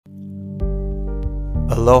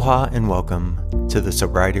Aloha and welcome to the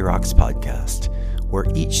Sobriety Rocks podcast, where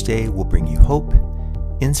each day will bring you hope,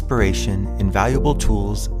 inspiration, and valuable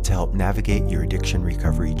tools to help navigate your addiction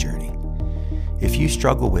recovery journey. If you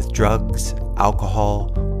struggle with drugs,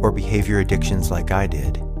 alcohol, or behavior addictions like I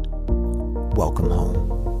did, welcome home.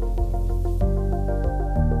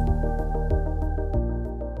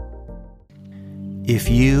 If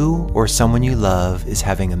you or someone you love is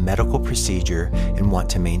having a medical procedure and want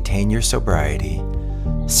to maintain your sobriety,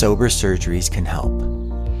 Sober Surgeries can help.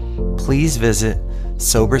 Please visit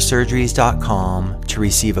sobersurgeries.com to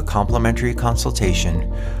receive a complimentary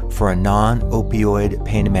consultation for a non-opioid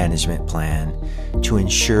pain management plan to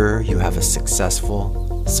ensure you have a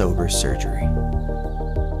successful sober surgery.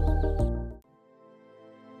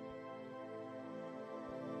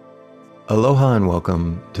 Aloha and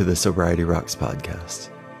welcome to the Sobriety Rocks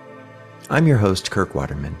podcast. I'm your host, Kirk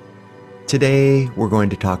Waterman. Today, we're going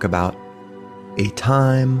to talk about a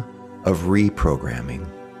time of reprogramming.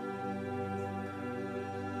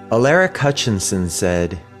 Alaric Hutchinson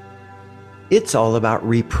said, "It's all about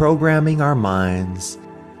reprogramming our minds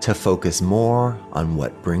to focus more on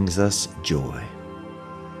what brings us joy."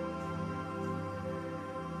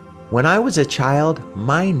 When I was a child,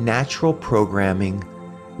 my natural programming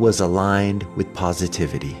was aligned with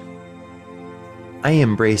positivity. I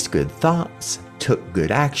embraced good thoughts, took good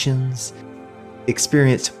actions,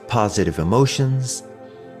 experienced positive emotions,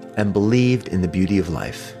 and believed in the beauty of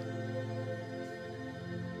life.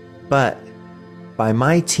 But by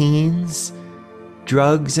my teens,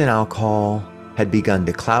 drugs and alcohol had begun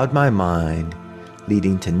to cloud my mind,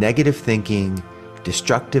 leading to negative thinking,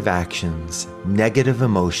 destructive actions, negative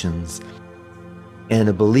emotions, and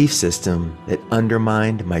a belief system that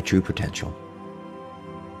undermined my true potential.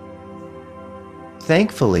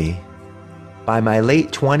 Thankfully, by my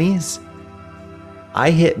late 20s,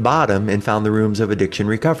 I hit bottom and found the rooms of addiction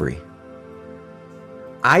recovery.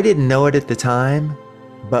 I didn't know it at the time,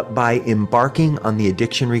 but by embarking on the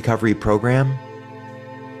addiction recovery program,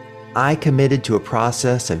 I committed to a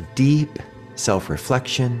process of deep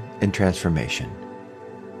self-reflection and transformation.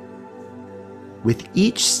 With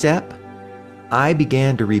each step, I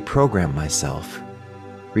began to reprogram myself,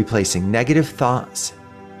 replacing negative thoughts,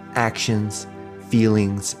 actions,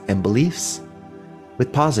 feelings, and beliefs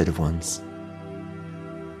with positive ones.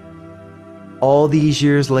 All these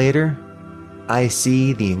years later, I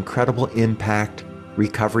see the incredible impact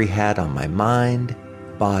recovery had on my mind,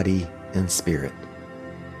 body, and spirit.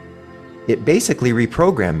 It basically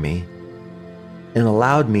reprogrammed me and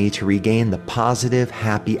allowed me to regain the positive,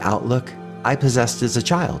 happy outlook I possessed as a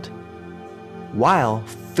child, while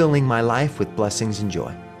filling my life with blessings and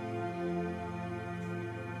joy.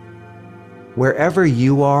 Wherever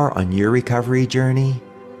you are on your recovery journey,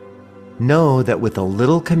 know that with a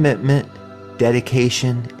little commitment,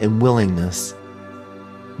 dedication, and willingness,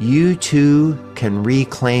 you too can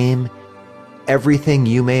reclaim everything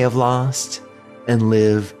you may have lost and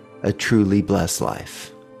live a truly blessed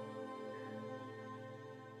life.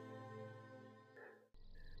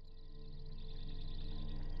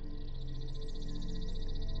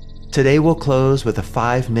 Today we'll close with a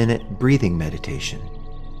 5-minute breathing meditation.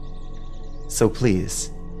 So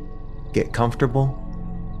please, get comfortable,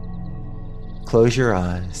 close your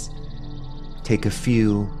eyes, take a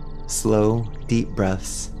few slow, deep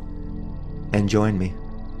breaths, and join me.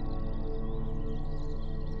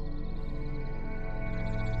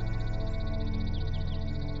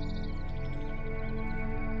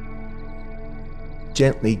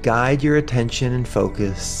 Gently guide your attention and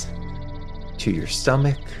focus to your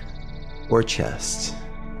stomach or chest.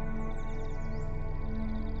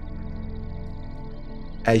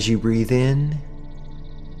 As you breathe in,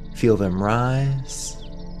 feel them rise.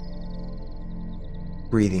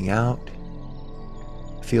 Breathing out,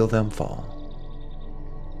 feel them fall.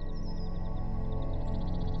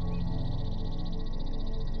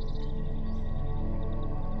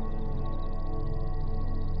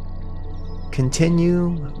 Continue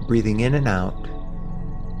breathing in and out,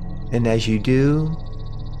 and as you do,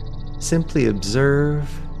 simply observe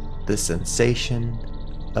the sensation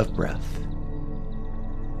of breath.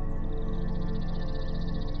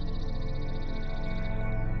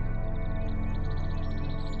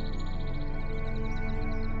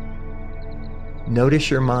 Notice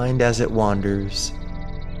your mind as it wanders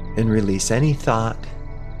and release any thought,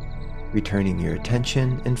 returning your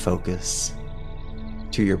attention and focus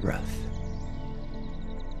to your breath.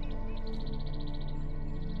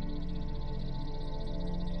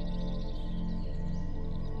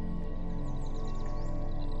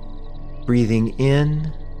 Breathing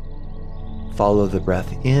in, follow the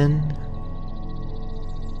breath in.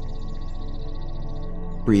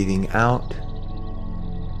 Breathing out,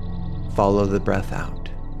 follow the breath out.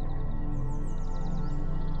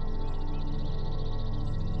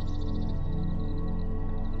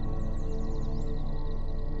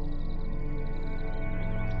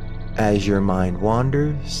 As your mind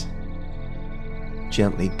wanders,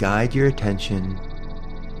 gently guide your attention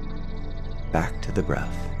back to the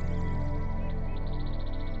breath.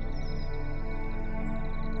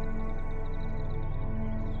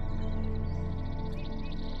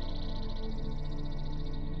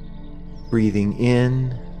 Breathing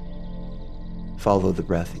in, follow the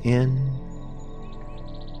breath in.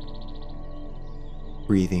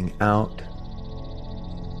 Breathing out,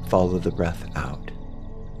 follow the breath out.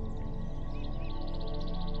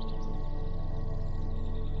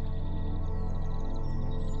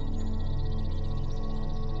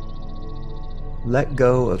 Let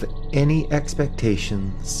go of any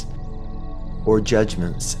expectations or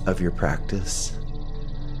judgments of your practice.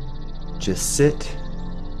 Just sit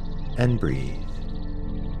and breathe.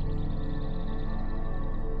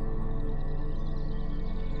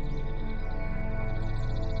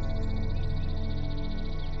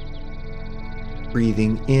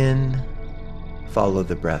 Breathing in, follow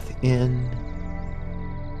the breath in.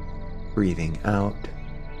 Breathing out,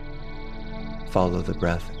 follow the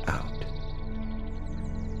breath out.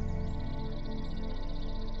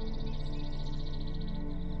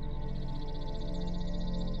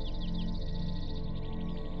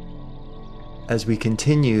 As we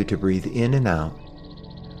continue to breathe in and out,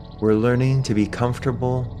 we're learning to be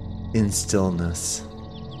comfortable in stillness,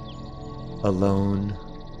 alone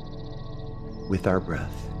with our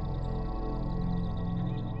breath.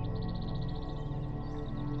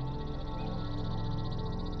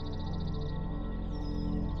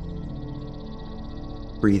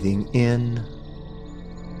 Breathing in,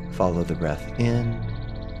 follow the breath in.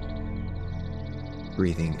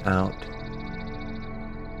 Breathing out,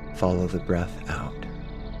 follow the breath out.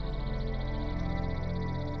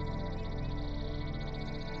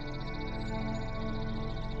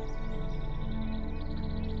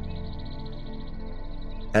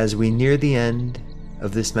 As we near the end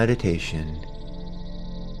of this meditation,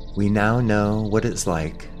 we now know what it's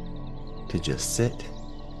like to just sit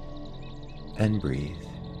and breathe.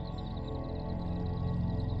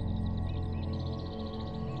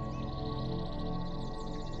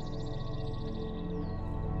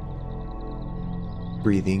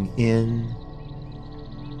 Breathing in,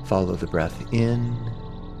 follow the breath in.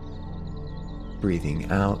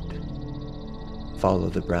 Breathing out, follow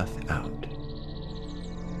the breath out.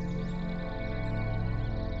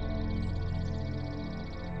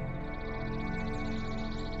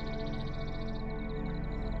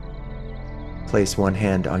 Place one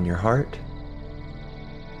hand on your heart,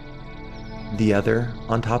 the other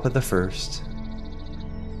on top of the first.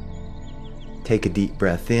 Take a deep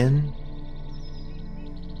breath in.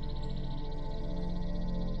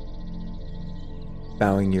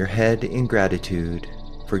 Bowing your head in gratitude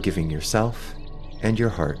for giving yourself and your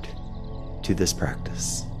heart to this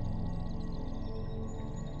practice.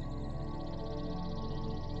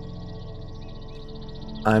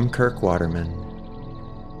 I'm Kirk Waterman.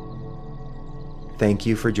 Thank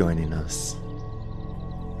you for joining us.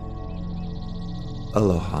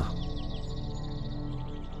 Aloha.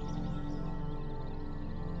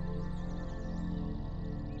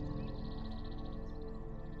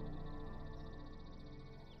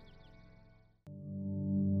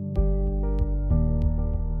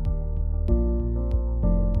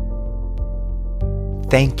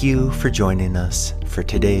 Thank you for joining us for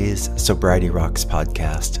today's Sobriety Rocks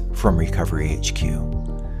podcast from Recovery HQ.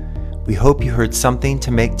 We hope you heard something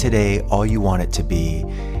to make today all you want it to be,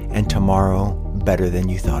 and tomorrow better than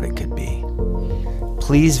you thought it could be.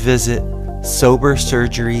 Please visit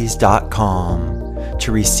sobersurgeries.com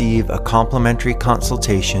to receive a complimentary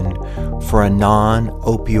consultation for a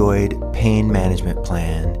non-opioid pain management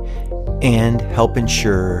plan and help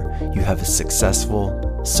ensure you have a successful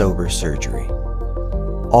sober surgery.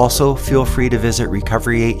 Also, feel free to visit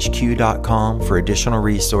recoveryhq.com for additional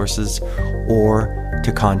resources or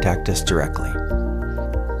to contact us directly.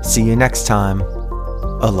 See you next time.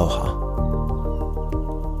 Aloha.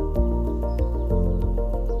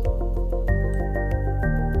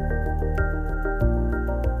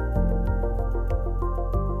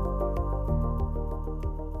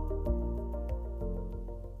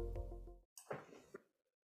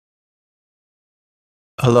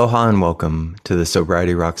 Aloha and welcome to the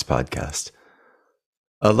Sobriety Rocks podcast.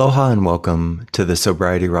 Aloha and welcome to the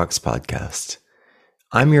Sobriety Rocks podcast.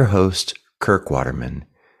 I'm your host, Kirk Waterman.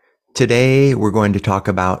 Today we're going to talk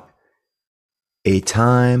about a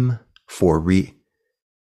time for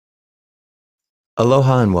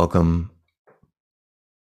Aloha and welcome.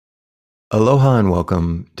 Aloha and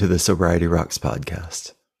welcome to the Sobriety Rocks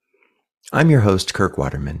podcast. I'm your host, Kirk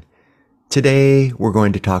Waterman. Today, we're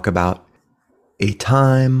going to talk about a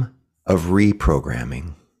time of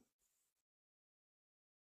reprogramming.